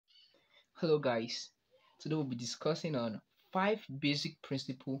Hello guys, today we'll be discussing on 5 basic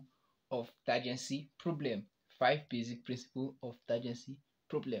principles of tangency problem. 5 basic principles of tangency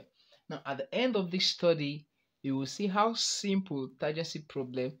problem. Now at the end of this study, you will see how simple tangency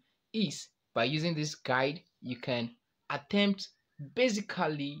problem is. By using this guide, you can attempt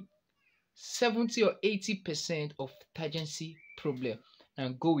basically 70 or 80% of tangency problem.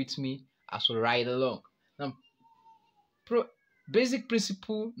 And go with me as we ride along. Now, basic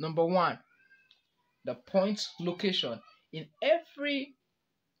principle number 1, the point location. In every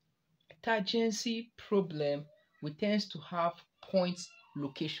tangency problem, we tend to have point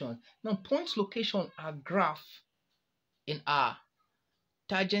location. Now, point location are graph in our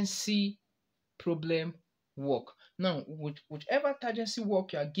tangency problem work. Now, whichever tangency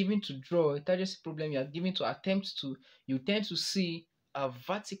work you are given to draw, tangency problem you are given to attempt to, you tend to see a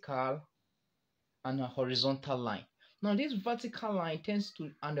vertical and a horizontal line. Now, this vertical line tends to,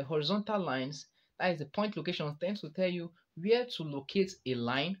 and the horizontal lines, that is the point location, tends to tell you where to locate a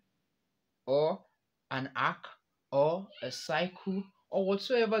line or an arc or a cycle or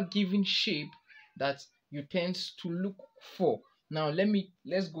whatsoever given shape that you tend to look for. Now,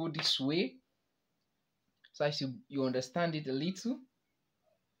 let's go this way so as you understand it a little.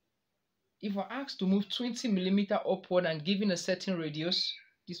 If we're asked to move 20 millimeter upward and given a certain radius,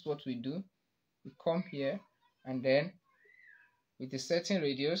 this is what we do. We come here and then with a certain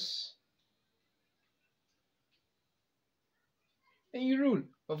radius, then you rule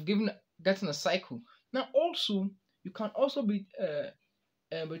of getting a cycle. Now also, you can also be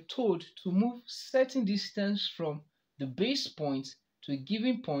told to move certain distance from the base point to a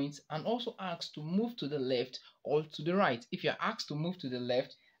given point, and also asked to move to the left or to the right. If you're asked to move to the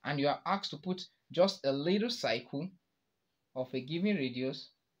left and you are asked to put just a little cycle of a given radius,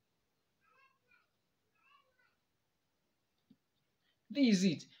 this is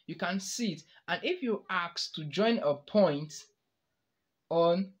it. You can see it. And if you ask to join a point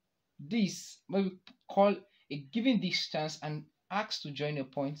on this, what we call a given distance, and asked to join a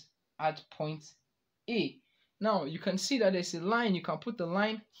point at point A, now you can see that there's a line. You can put the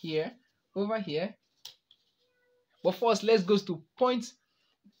line here, over here. But first, let's go to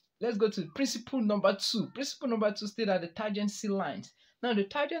principle number 2. Principle number 2 states that the tangency lines. Now, the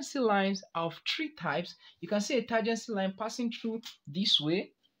tangency lines are of 3 types. You can see a tangency line passing through this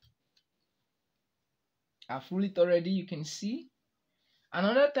way. I've ruled it already, you can see.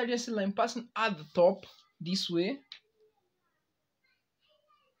 Another tangency line passing at the top this way.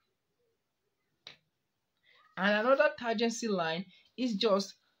 And another tangency line is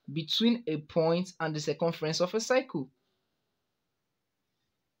just between a point and the circumference of a cycle.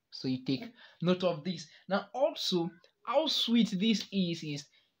 So you take note of this. Now also, how sweet this is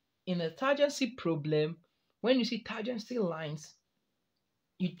in a tangency problem, when you see tangency lines,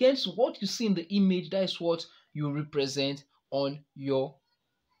 you tend to, what you see in the image, that is what you represent on your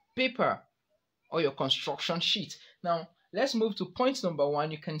paper or your construction sheet. Now let's move to point number 1.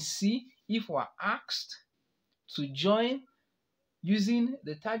 You can see if we're asked to join using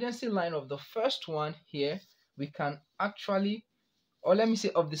the tangency line of the first one here, we can actually, or let me say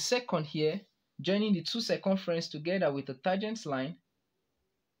of the second here, joining the 2 circumference together with the tangent line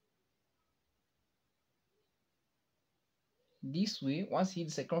this way. Once you hit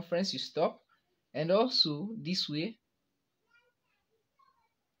the circumference, you stop, and also this way,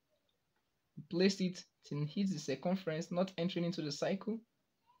 place it till it hits the circumference, not entering into the cycle.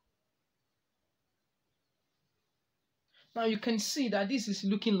 Now you can see that this is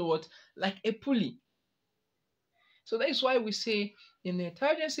looking like a pulley. So that is why we say in the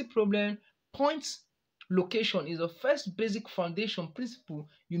tangency problem, point location is the first basic foundation principle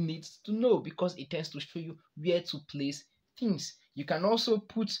you need to know, because it tends to show you where to place things. You can also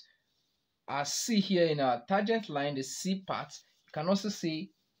put a C here in our tangent line, the C part. You can also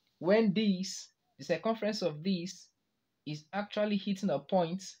say when the circumference of this is actually hitting a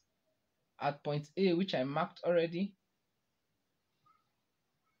point at point A, which I marked already.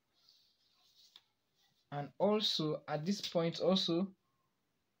 And also at this point also.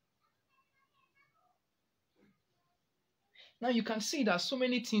 Now you can see that so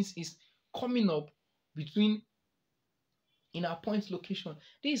many things is coming up between in our point location.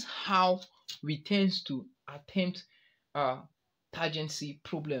 This is how we tend to attempt a tangency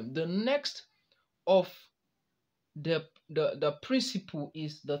problem. The next of the principle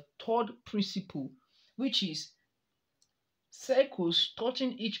is the 3rd principle, which is circles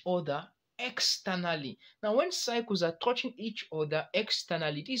touching each other externally. Now when cycles are touching each other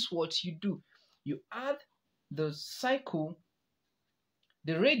externally, this is what you do. You add the cycle,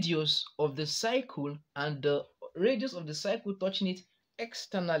 the radius of the cycle, and the radius of the cycle touching it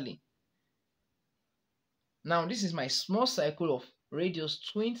externally. Now this is my small cycle of radius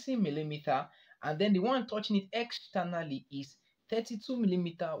 20 millimeter, and then the one touching it externally is 32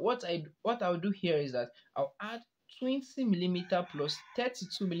 millimeter. What I'll do here is that I'll add 20 millimeter plus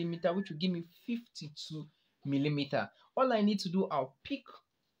 32 millimeter, which will give me 52 millimeter. All I need to do,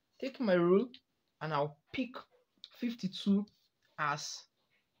 take my rule and I'll pick 52 as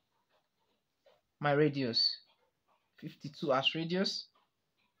my radius. 52 as radius.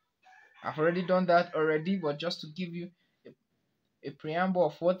 I've already done that already, but just to give you a preamble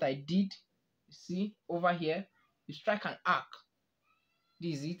of what I did, you see over here, you strike an arc.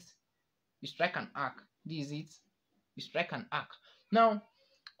 This is it. You strike an arc. This is it. You strike an arc. Now,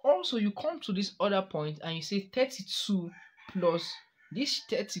 also you come to this other point and you say 32 plus this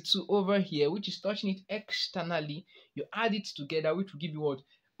 32 over here, which is touching it externally. You add it together, which will give you what?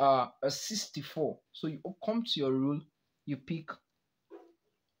 A 64. So you come to your rule, you pick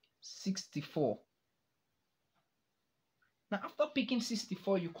 64. Now after picking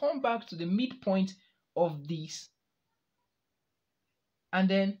 64, you come back to the midpoint of this, and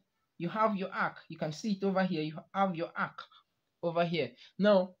then you have your arc. You can see it over here. You have your arc over here.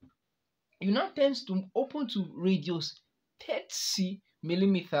 Now you now tend to open to radius 30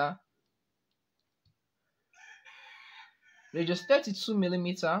 millimeter, radius 32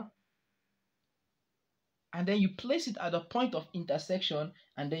 millimeter, and then you place it at the point of intersection,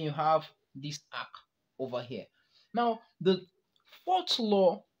 and then you have this arc over here. Now the fourth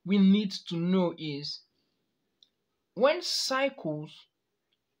law we need to know is when cycles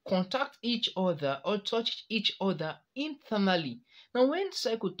contact each other or touch each other internally. Now when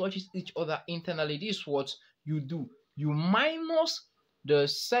cycle touches each other internally, this is what you do. You minus the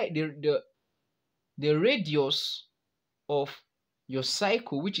radius of your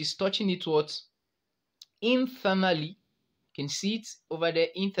cycle, which is touching it what? Internally. You can see it over there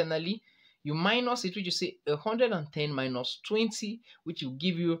internally. You minus it, which you say 110 minus 20, which will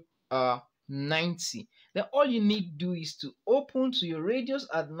give you 90. Then all you need to do is to open to your radius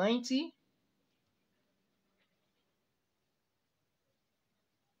at 90.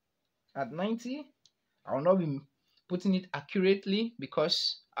 At 90, I will not be putting it accurately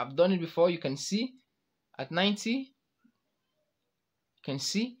because I've done it before. You can see at 90. You can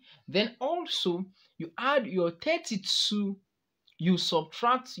see. Then also you add your 32. You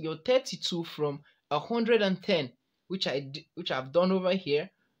subtract your 32 from 110, which I've done over here.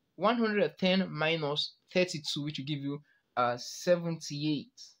 110 minus 32, which will give you 78.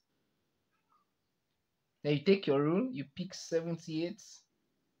 Then you take your rule, you pick 78,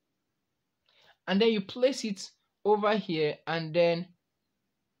 and then you place it over here, and then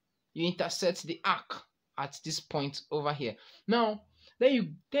you intersect the arc at this point over here. Now, then you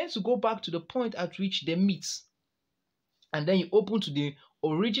tend to go back to the point at which they meet, and then you open to the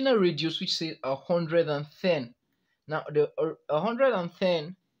original radius, which says 110. Now, the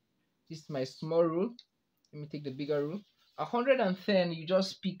 110, this is my small rule. Let me take the bigger rule. 110, you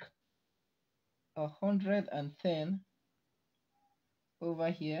just pick 110 over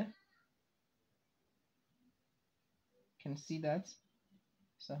here. You can see that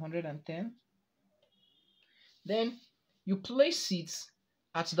it's 110. Then you place it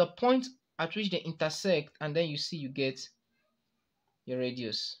at the point at which they intersect, and then you see you get your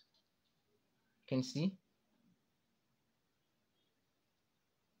radius. You can see.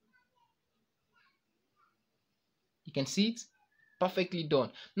 You can see it perfectly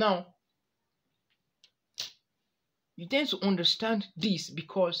done. Now, you tend to understand this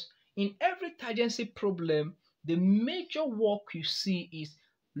because in every tangency problem, the major work you see is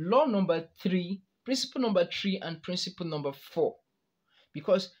law number 3, principle number 3, and principle number 4.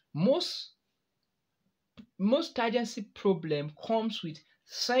 Because most tangency problem comes with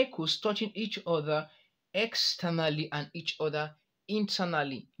cycles touching each other externally and each other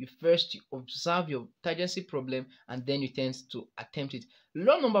internally. You first observe your tangency problem and then you tend to attempt it.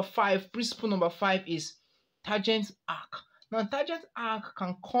 Law number 5, principle number 5 is tangent arc. Now tangent arc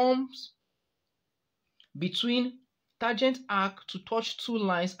can come between tangent arc to touch two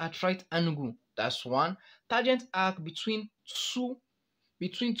lines at right angle. That's one. Tangent arc between two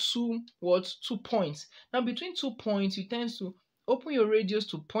points. Now between 2 points, you tend to open your radius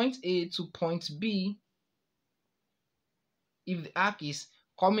to point A to point B. If the arc is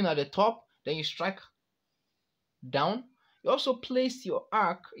coming at the top, then you strike down. You also place your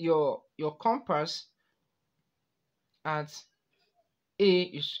arc, your compass at A.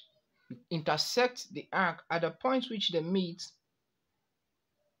 You intersect the arc at the point which they meet.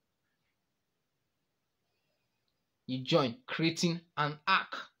 You join, creating an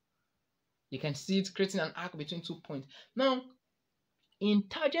arc. You can see it creating an arc between 2 points. Now, in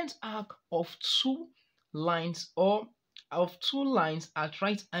tangent arc of 2 lines or of two lines at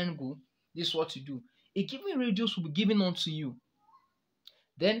right angle, this is what you do. A given radius will be given onto you.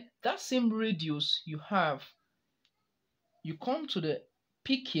 Then that same radius you have, you come to the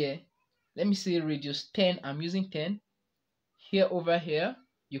peak here. Let me say radius 10. I'm using 10. Here over here,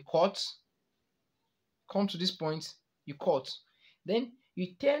 you cut. Come to this point, you cut. Then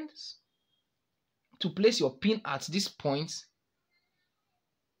you tend to place your pin at this point.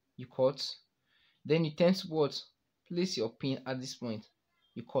 You cut. Then you tend to what? Place your pin at this point.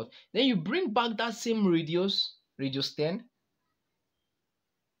 You cut. Then you bring back that same radius 10,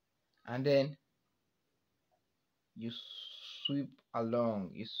 and then you sweep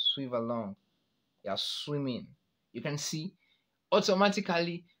along. You sweep along. You are swimming. You can see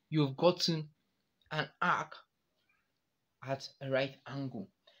automatically you've gotten an arc at a right angle.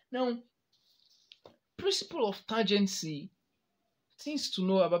 Now, principle of tangency, things to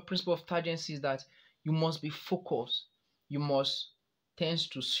know about principle of tangency is that you must be focused. You must tend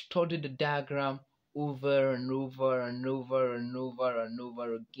to study the diagram over and over and over and over and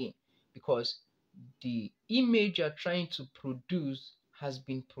over again, because the image you're trying to produce has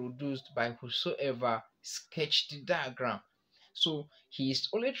been produced by whosoever sketched the diagram. So he is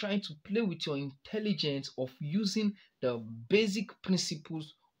only trying to play with your intelligence of using the basic principle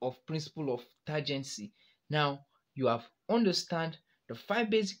of tangency. Now you have understand the 5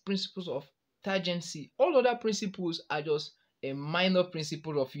 basic principles of tangency. All other principles are just a minor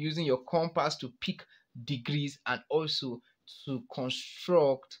principle of using your compass to pick degrees and also to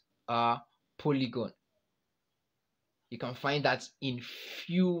construct a polygon. You can find that in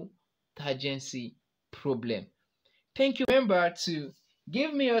few tangency problem. Thank you. Remember to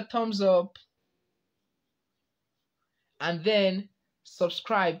give me a thumbs up and then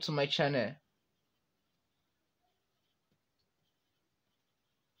subscribe to my channel.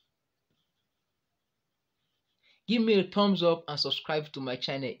 Give me a thumbs up and subscribe to my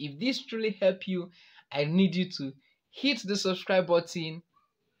channel. If this truly helped you, I need you to hit the subscribe button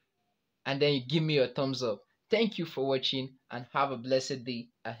and then you give me a thumbs up. Thank you for watching and have a blessed day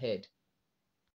ahead.